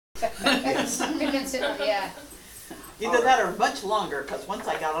Yes. We've been sitting, yeah. Either that or much longer, because once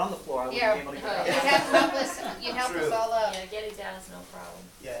I got on the floor, I wouldn't Yeah, be able to you'd get up. have to help us, you'd help us True. all up. Yeah, getting down is no problem.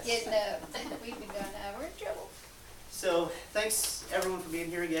 Yes. Getting up, we've been going, we're in trouble. So, thanks everyone for being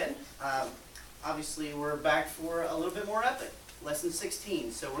here again. Obviously, we're back for a little bit more epic, lesson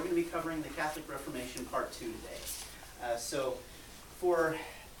 16. So we're going to be covering the Catholic Reformation Part 2 today. So, for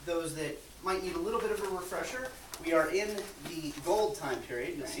those that might need a little bit of a refresher, we are in the gold time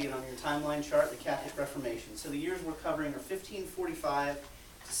period. You'll see it on your timeline chart, the Catholic Reformation. So the years we're covering are 1545 to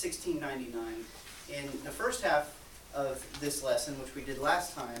 1699. In the first half of this lesson, which we did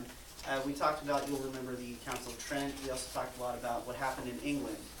last time, we talked about, you'll remember, the Council of Trent. We also talked a lot about what happened in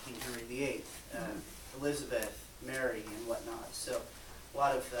England, King Henry VIII, Elizabeth, Mary, and whatnot. So a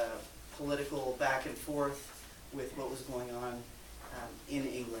lot of political back and forth with what was going on in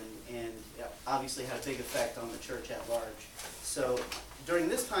England, and obviously had a big effect on the church at large. So during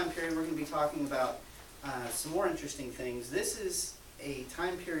this time period, we're going to be talking about some more interesting things. This is a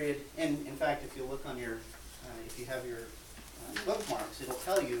time period, and in fact, if you look on your, if you have your bookmarks, it'll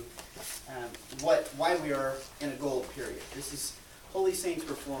tell you why we are in a gold period. This is Holy Saints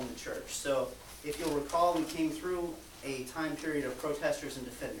reform the church. So if you'll recall, we came through a time period of protesters and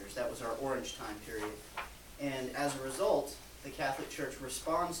defenders. That was our orange time period. And as a result, the Catholic Church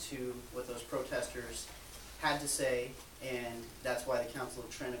responds to what those protesters had to say, and that's why the Council of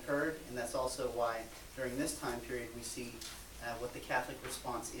Trent occurred, and that's also why during this time period we see what the Catholic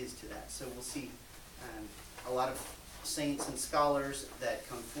response is to that. So we'll see a lot of saints and scholars that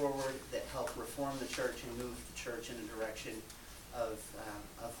come forward that help reform the church and move the church in a direction of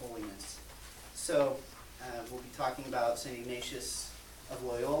holiness. So we'll be talking about St. Ignatius of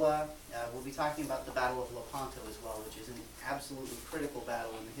Loyola. We'll be talking about the Battle of Lepanto as well, which is an absolutely critical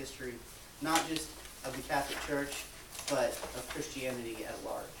battle in the history, not just of the Catholic Church, but of Christianity at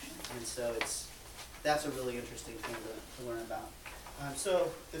large. And so that's a really interesting thing to learn about.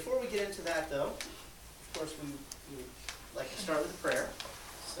 So before we get into that, though, of course, we like to start with a prayer.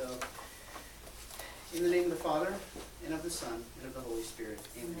 So, in the name of the Father, and of the Son, and of the Holy Spirit.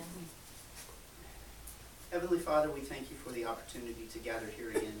 Amen. Heavenly Father, we thank you for the opportunity to gather here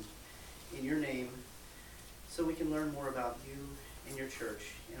again in your name so we can learn more about you and your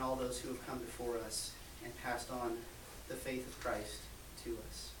church and all those who have come before us and passed on the faith of Christ to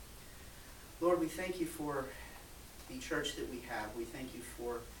us. Lord, we thank you for the church that we have. We thank you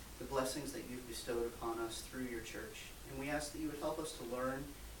for the blessings that you've bestowed upon us through your church. And we ask that you would help us to learn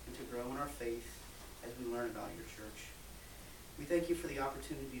and to grow in our faith as we learn about your church. We thank you for the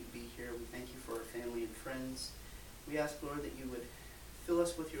opportunity to be here. We thank you for our family and friends. We ask, Lord, that you would fill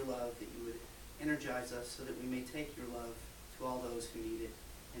us with your love, that you would energize us so that we may take your love to all those who need it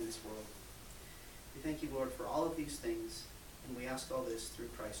in this world. We thank you, Lord, for all of these things, and we ask all this through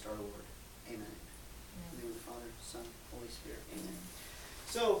Christ our Lord. Amen. In the name of the Father, Son, Holy Spirit. Amen.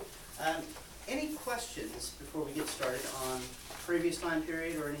 So, any questions before we get started on previous time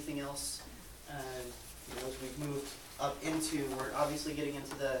period or anything else? As we've moved up into, we're obviously getting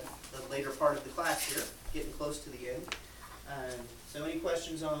into the later part of the class here, getting close to the end. So any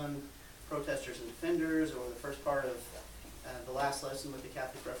questions on protesters and defenders, or the first part of the last lesson with the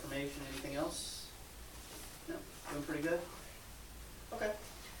Catholic Reformation? Anything else? No? Doing pretty good? Okay.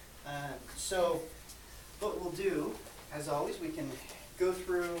 So what we'll do, as always, we can go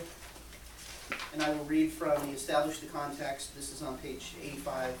through, and I will read from the Establish the Context. This is on page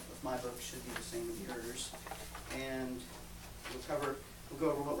 85 of my book. Should be the same with yours. And we'll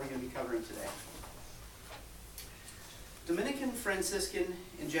go over what we're going to be covering today. Dominican, Franciscan,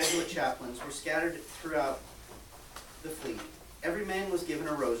 and Jesuit chaplains were scattered throughout the fleet. Every man was given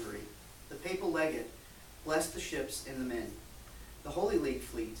a rosary. The papal legate blessed the ships and the men. The Holy League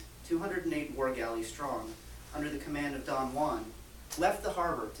fleet, 208 war galleys strong, under the command of Don Juan, left the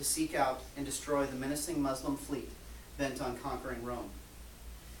harbor to seek out and destroy the menacing Muslim fleet bent on conquering Rome.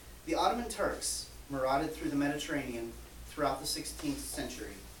 The Ottoman Turks marauded through the Mediterranean throughout the 16th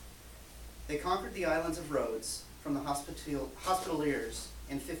century. They conquered the islands of Rhodes from the Hospitallers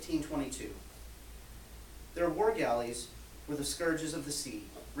in 1522. Their war galleys were the scourges of the sea,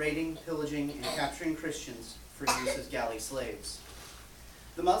 raiding, pillaging, and capturing Christians for use as galley slaves.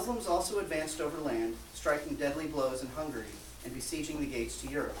 The Muslims also advanced overland, striking deadly blows in Hungary and besieging the gates to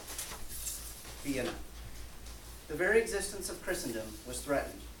Europe. Vienna. The very existence of Christendom was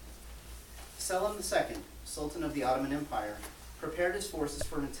threatened. Selim II, Sultan of the Ottoman Empire, prepared his forces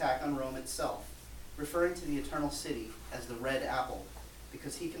for an attack on Rome itself, referring to the Eternal City as the Red Apple,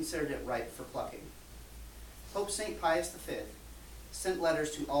 because he considered it ripe for plucking. Pope St. Pius V sent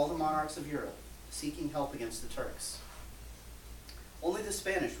letters to all the monarchs of Europe, seeking help against the Turks. Only the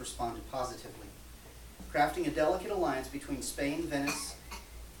Spanish responded positively. Crafting a delicate alliance between Spain, Venice,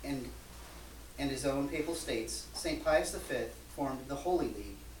 and his own papal states, St. Pius V formed the Holy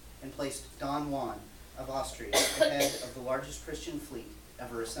League and placed Don Juan of Austria at the head of the largest Christian fleet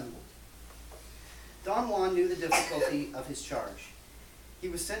ever assembled. Don Juan knew the difficulty of his charge. He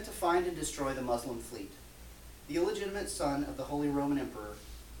was sent to find and destroy the Muslim fleet. The illegitimate son of the Holy Roman Emperor,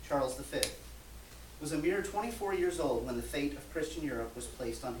 Charles V, was a mere 24 years old when the fate of Christian Europe was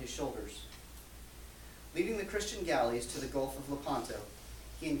placed on his shoulders. Leading the Christian galleys to the Gulf of Lepanto,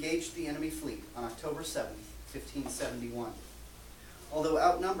 he engaged the enemy fleet on October 7, 1571. Although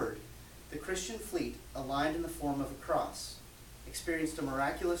outnumbered, the Christian fleet, aligned in the form of a cross, experienced a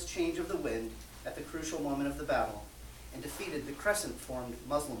miraculous change of the wind at the crucial moment of the battle and defeated the crescent-formed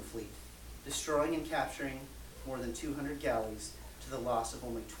Muslim fleet, destroying and capturing more than 200 galleys to the loss of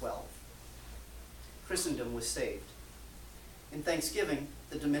only 12. Christendom was saved. In Thanksgiving,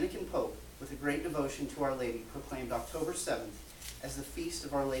 the Dominican Pope, with a great devotion to Our Lady, proclaimed October 7th as the Feast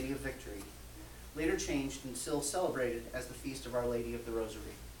of Our Lady of Victory, later changed and still celebrated as the Feast of Our Lady of the Rosary.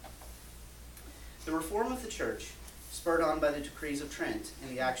 The reform of the Church, spurred on by the decrees of Trent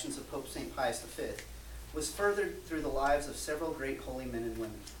and the actions of Pope St. Pius V, was furthered through the lives of several great holy men and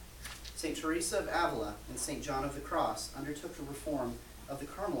women. St. Teresa of Avila and St. John of the Cross undertook the reform of the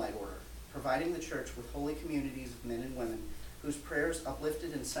Carmelite order, providing the Church with holy communities of men and women whose prayers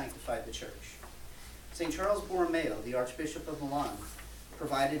uplifted and sanctified the Church. St. Charles Borromeo, the Archbishop of Milan,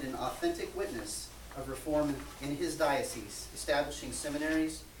 provided an authentic witness of reform in his diocese, establishing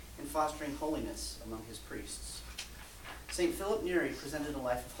seminaries and fostering holiness among his priests. St. Philip Neri presented a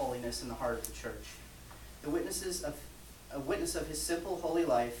life of holiness in the heart of the Church. A witness of his simple, holy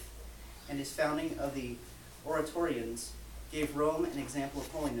life and his founding of the Oratorians gave Rome an example of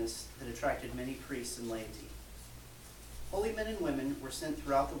holiness that attracted many priests and laity. Holy men and women were sent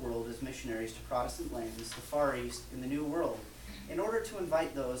throughout the world as missionaries to Protestant lands, the Far East, and the New World, in order to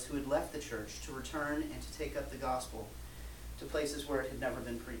invite those who had left the Church to return and to take up the gospel to places where it had never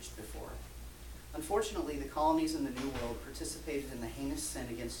been preached before. Unfortunately, the colonies in the New World participated in the heinous sin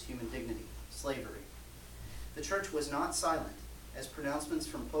against human dignity, slavery. The Church was not silent, as pronouncements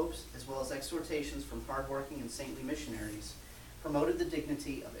from popes as well as exhortations from hardworking and saintly missionaries promoted the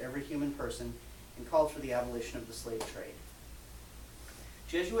dignity of every human person and called for the abolition of the slave trade.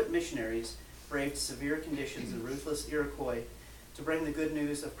 Jesuit missionaries braved severe conditions and ruthless Iroquois to bring the good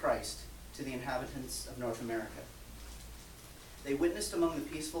news of Christ to the inhabitants of North America. They witnessed among the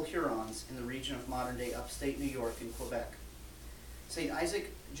peaceful Hurons in the region of modern-day upstate New York and Quebec. St.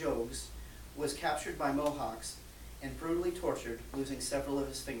 Isaac Jogues was captured by Mohawks and brutally tortured, losing several of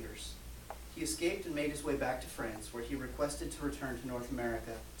his fingers. He escaped and made his way back to France, where he requested to return to North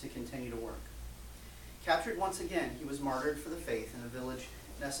America to continue to work. Captured once again, he was martyred for the faith in a village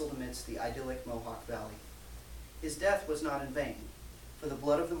nestled amidst the idyllic Mohawk Valley. His death was not in vain, for the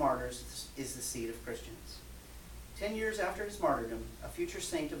blood of the martyrs is the seed of Christians. 10 years after his martyrdom, a future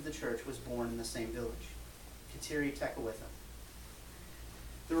saint of the Church was born in the same village, Kateri Tekakwitha.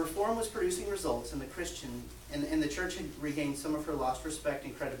 The reform was producing results, and the Church had regained some of her lost respect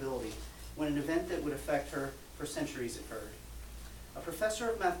and credibility when an event that would affect her for centuries occurred. A professor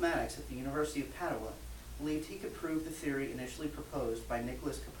of mathematics at the University of Padua believed he could prove the theory initially proposed by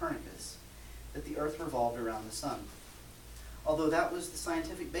Nicholas Copernicus, that the Earth revolved around the sun. Although that was the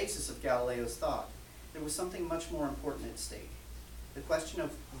scientific basis of Galileo's thought, there was something much more important at stake: the question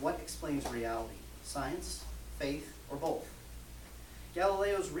of what explains reality, science, faith, or both.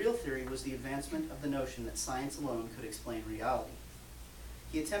 Galileo's real theory was the advancement of the notion that science alone could explain reality.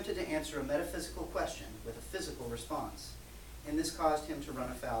 He attempted to answer a metaphysical question with a physical response, and this caused him to run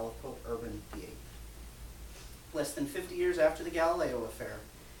afoul of Pope Urban VIII. Less than 50 years after the Galileo affair,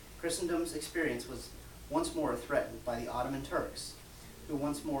 Christendom's experience was once more threatened by the Ottoman Turks, who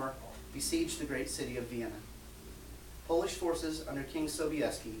once more besieged the great city of Vienna. Polish forces under King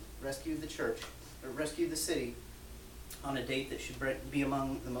Sobieski rescued the city on a date that should be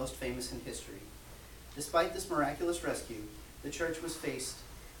among the most famous in history. Despite this miraculous rescue, the Church was faced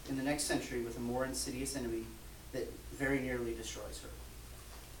in the next century with a more insidious enemy that very nearly destroys her.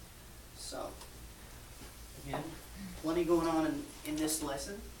 So, again, plenty going on in this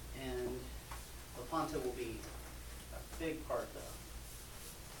lesson, and Lepanto will be a big part though.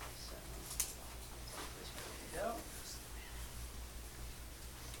 So, there we go.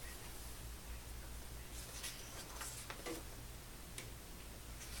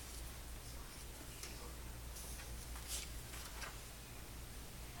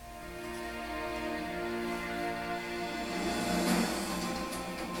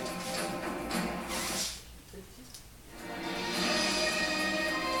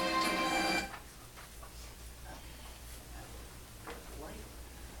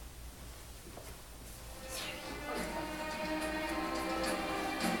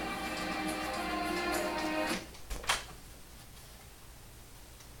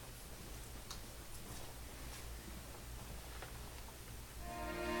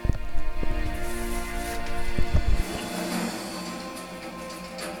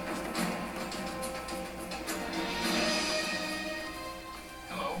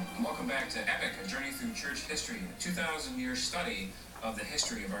 and welcome back to Epic, a journey through church history, a 2,000-year study of the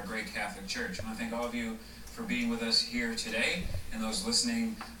history of our great Catholic Church. I want to thank all of you for being with us here today, and those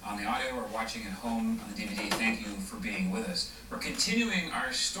listening on the audio or watching at home on the DVD, thank you for being with us. We're continuing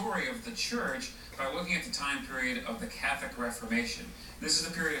our story of the Church by looking at the time period of the Catholic Reformation. This is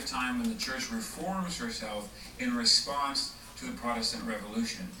the period of time when the Church reforms herself in response to the Protestant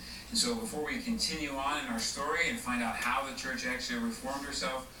Revolution. And so before we continue on in our story and find out how the Church actually reformed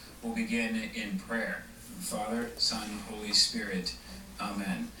herself, we'll begin in prayer. Father, Son, Holy Spirit.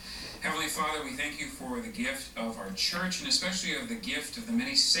 Amen. Heavenly Father, we thank you for the gift of our church, and especially of the gift of the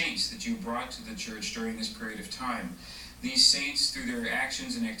many saints that you brought to the church during this period of time. These saints, through their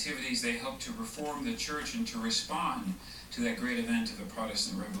actions and activities, they helped to reform the church and to respond to that great event of the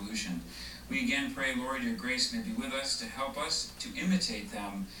Protestant Revolution. We again pray, Lord, your grace may be with us to help us to imitate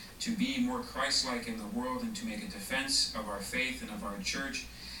them, to be more Christ-like in the world, and to make a defense of our faith and of our church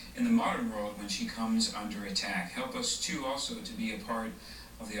in the modern world when she comes under attack. Help us, too, also to be a part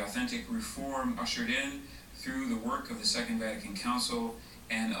of the authentic reform ushered in through the work of the Second Vatican Council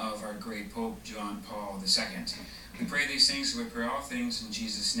and of our great Pope John Paul II. We pray these things, so we pray all things in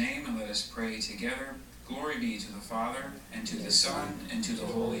Jesus' name, and let us pray together. Glory be to the Father, and to the Son, and to the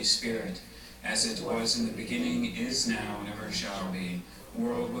Holy Spirit, as it was in the beginning, is now, and ever shall be,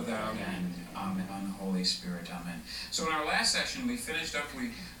 world without end. Amen. Holy Spirit. Amen. So in our last session, we finished up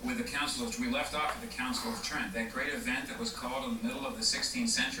with the Council of, we left off at the Council of Trent, that great event that was called in the middle of the 16th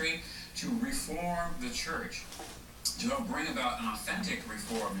century to reform the church, to help bring about an authentic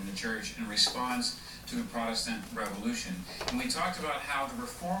reform in the church in response to the Protestant Revolution. And we talked about how the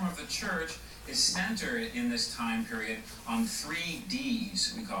reform of the church is centered in this time period on 3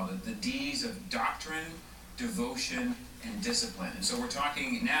 D's, we called it, the D's of doctrine, devotion, and discipline. And so we're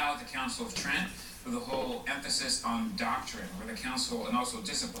talking now at the Council of Trent with a whole emphasis on doctrine, where the council, and also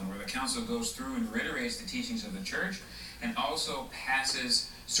discipline, where the council goes through and reiterates the teachings of the church and also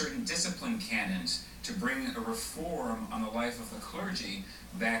passes certain discipline canons to bring a reform on the life of the clergy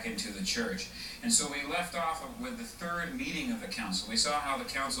back into the church. And so we left off with the 3rd meeting of the council. We saw how the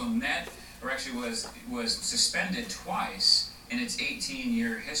council met, or actually was suspended twice in its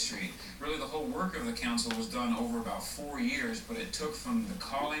 18-year history. Really, the whole work of the council was done over about 4 years, but it took from the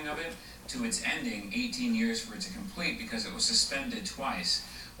calling of it to its ending 18 years for it to complete, because it was suspended twice.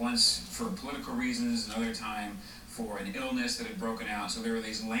 Once for political reasons, another time for an illness that had broken out. So there were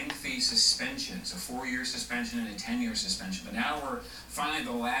these lengthy suspensions, a 4-year suspension and a 10-year suspension. But now we're finally at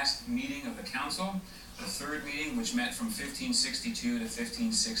the last meeting of the council, the 3rd meeting, which met from 1562 to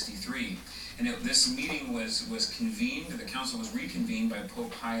 1563. And this meeting was convened, the council was reconvened by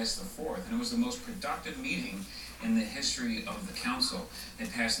Pope Pius IV, and it was the most productive meeting in the history of the council. They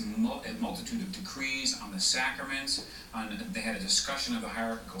passed a multitude of decrees on the sacraments, they had a discussion of the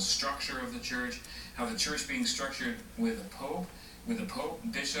hierarchical structure of the church, how the church being structured with the pope,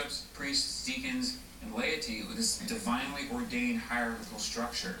 bishops, priests, deacons, and laity, with this divinely ordained hierarchical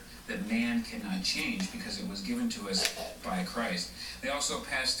structure that man cannot change because it was given to us by Christ. They also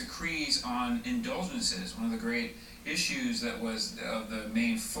passed decrees on indulgences, one of the great issues that was the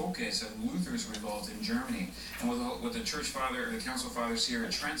main focus of Luther's revolt in Germany. And what the church father, or the council fathers here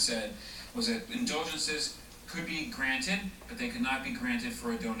at Trent said, was that indulgences could be granted, but they could not be granted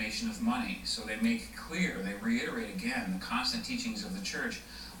for a donation of money. So they make clear, they reiterate again the constant teachings of the church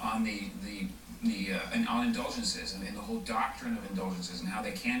on on indulgences and the whole doctrine of indulgences and how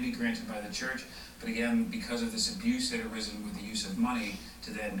they can be granted by the church, but again, because of this abuse that had arisen with the use of money,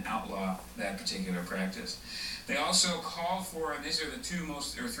 to then outlaw that particular practice. They also called for, and these are the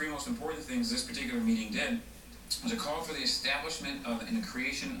 3 most important things this particular meeting did, was a call for the establishment of and the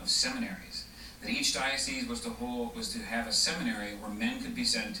creation of seminaries. That each diocese was to have a seminary where men could be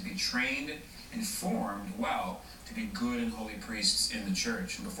sent to be trained and formed well to be good and holy priests in the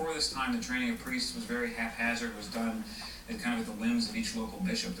church. And before this time, the training of priests was very haphazard, was done kind of at the whims of each local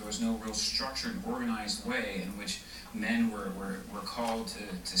bishop. There was no real structured, organized way in which men were called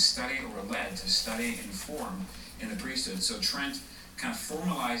to study, or were led to study and form in the priesthood. So Trent kind of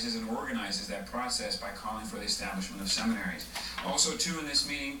formalizes and organizes that process by calling for the establishment of seminaries. Also, too, in this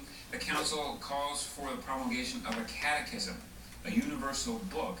meeting, the council calls for the promulgation of a catechism, a universal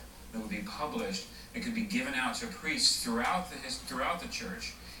book that would be published, that could be given out to priests throughout the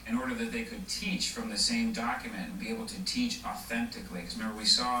church, in order that they could teach from the same document and be able to teach authentically. Because remember, we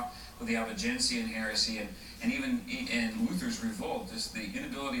saw with the Albigensian heresy and even in Luther's revolt, just the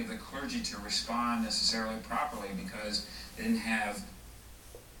inability of the clergy to respond necessarily properly because they didn't have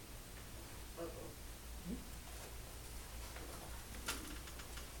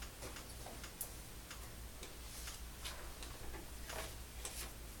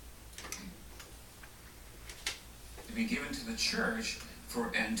be given to the church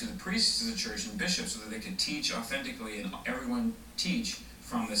and to the priests of the church and bishops, so that they could teach authentically and everyone teach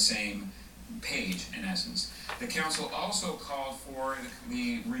from the same page, in essence. The council also called for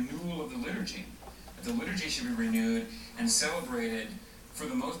the renewal of the liturgy. That the liturgy should be renewed and celebrated for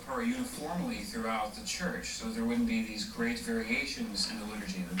the most part uniformly throughout the church, so there wouldn't be these great variations in the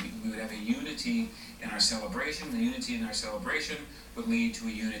liturgy. We would have a unity in our celebration. The unity in our celebration would lead to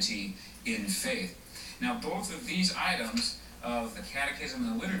a unity in faith. Now, both of these items of the Catechism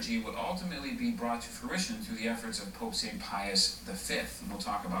and the liturgy would ultimately be brought to fruition through the efforts of Pope St. Pius V, and we'll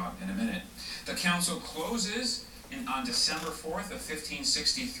talk about in a minute. The council closes on December 4th of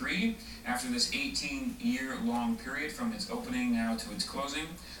 1563, after this 18-year-long period from its opening now to its closing.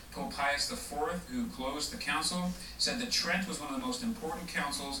 Pope Pius IV, who closed the council, said that Trent was one of the most important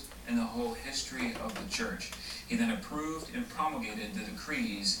councils in the whole history of the church. He then approved and promulgated the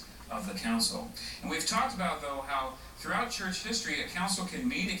decrees of the council. And we've talked about, though, how throughout church history a council can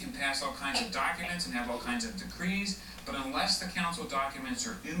meet, it can pass all kinds of documents and have all kinds of decrees, but unless the council documents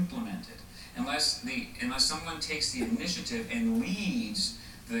are implemented, unless someone takes the initiative and leads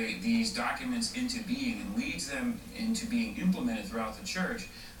these documents into being and leads them into being implemented throughout the church,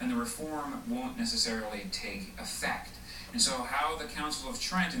 then the reform won't necessarily take effect. And so how the Council of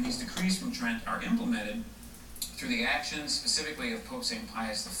Trent and these decrees from Trent are implemented through the actions specifically of Pope St.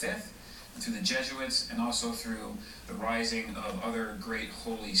 Pius V, and through the Jesuits, and also through the rising of other great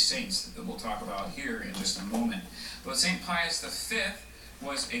holy saints that we'll talk about here in just a moment. But St. Pius V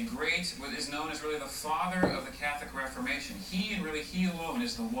was what is known as really the father of the Catholic Reformation. He, and really he alone,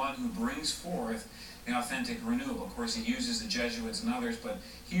 is the one who brings forth the authentic renewal. Of course, he uses the Jesuits and others, but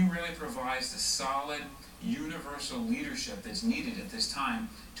he really provides the solid, universal leadership that's needed at this time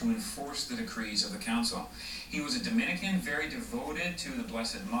to enforce the decrees of the council. He was a Dominican, very devoted to the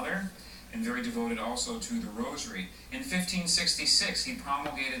Blessed Mother, and very devoted also to the Rosary. In 1566, he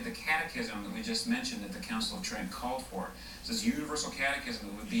promulgated the catechism that we just mentioned that the Council of Trent called for. This universal catechism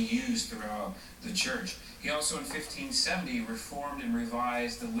that would be used throughout the church. He also in 1570 reformed and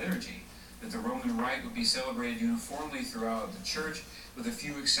revised the liturgy, that the Roman Rite would be celebrated uniformly throughout the church. With a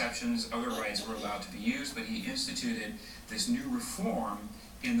few exceptions, other rites were allowed to be used, but he instituted this new reform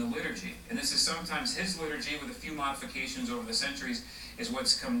in the liturgy. And this is sometimes his liturgy, with a few modifications over the centuries, is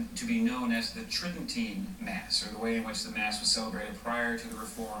what's come to be known as the Tridentine Mass, or the way in which the Mass was celebrated prior to the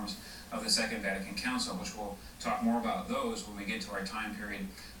reforms of the Second Vatican Council, which we'll talk more about those when we get to our time period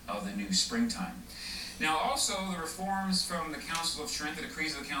of the new springtime. Now also, the reforms from the Council of Trent, the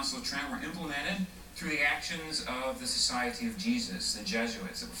decrees of the Council of Trent, were implemented through the actions of the Society of Jesus, the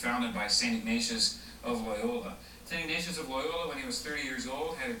Jesuits, that were founded by St. Ignatius of Loyola. St. Ignatius of Loyola, when he was 30 years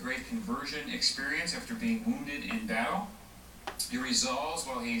old, had a great conversion experience after being wounded in battle. He resolves,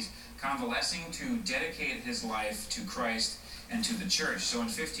 while he's convalescing, to dedicate his life to Christ and to the church. So in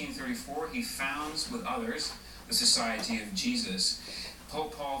 1534, he founds with others the Society of Jesus.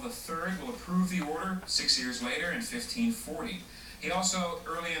 Pope Paul III will approve the order 6 years later in 1540. He also,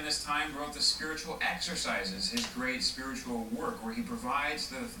 early in this time, wrote the Spiritual Exercises, his great spiritual work, where he provides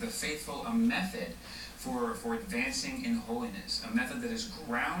the faithful a method for advancing in holiness, a method that is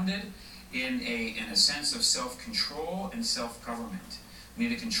grounded in a sense of self-control and self-government. We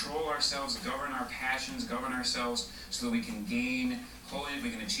need to control ourselves, govern our passions, govern ourselves, so that we can gain holiness,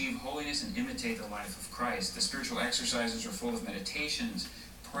 we can achieve holiness and imitate the life of Christ. The spiritual exercises are full of meditations,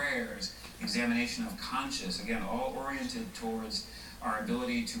 prayers, examination of conscience, again, all oriented towards our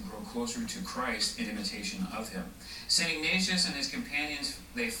ability to grow closer to Christ in imitation of him. St. Ignatius and his companions,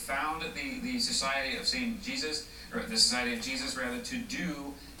 they founded the Society of St. Jesus, or the Society of Jesus rather, to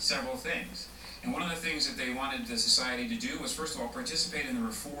do several things. And one of the things that they wanted the society to do was, first of all, participate in the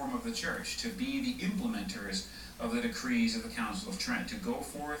reform of the church, to be the implementers of the decrees of the Council of Trent, to go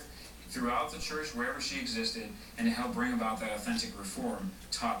forth throughout the church, wherever she existed, and to help bring about that authentic reform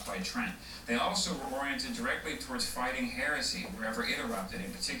taught by Trent. They also were oriented directly towards fighting heresy wherever it erupted,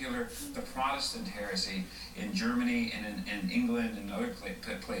 in particular the Protestant heresy in Germany and in England and other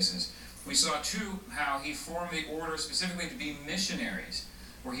places. We saw, too, how he formed the order specifically to be missionaries,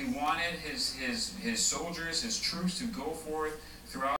 where he wanted his soldiers, his troops, to go forth throughout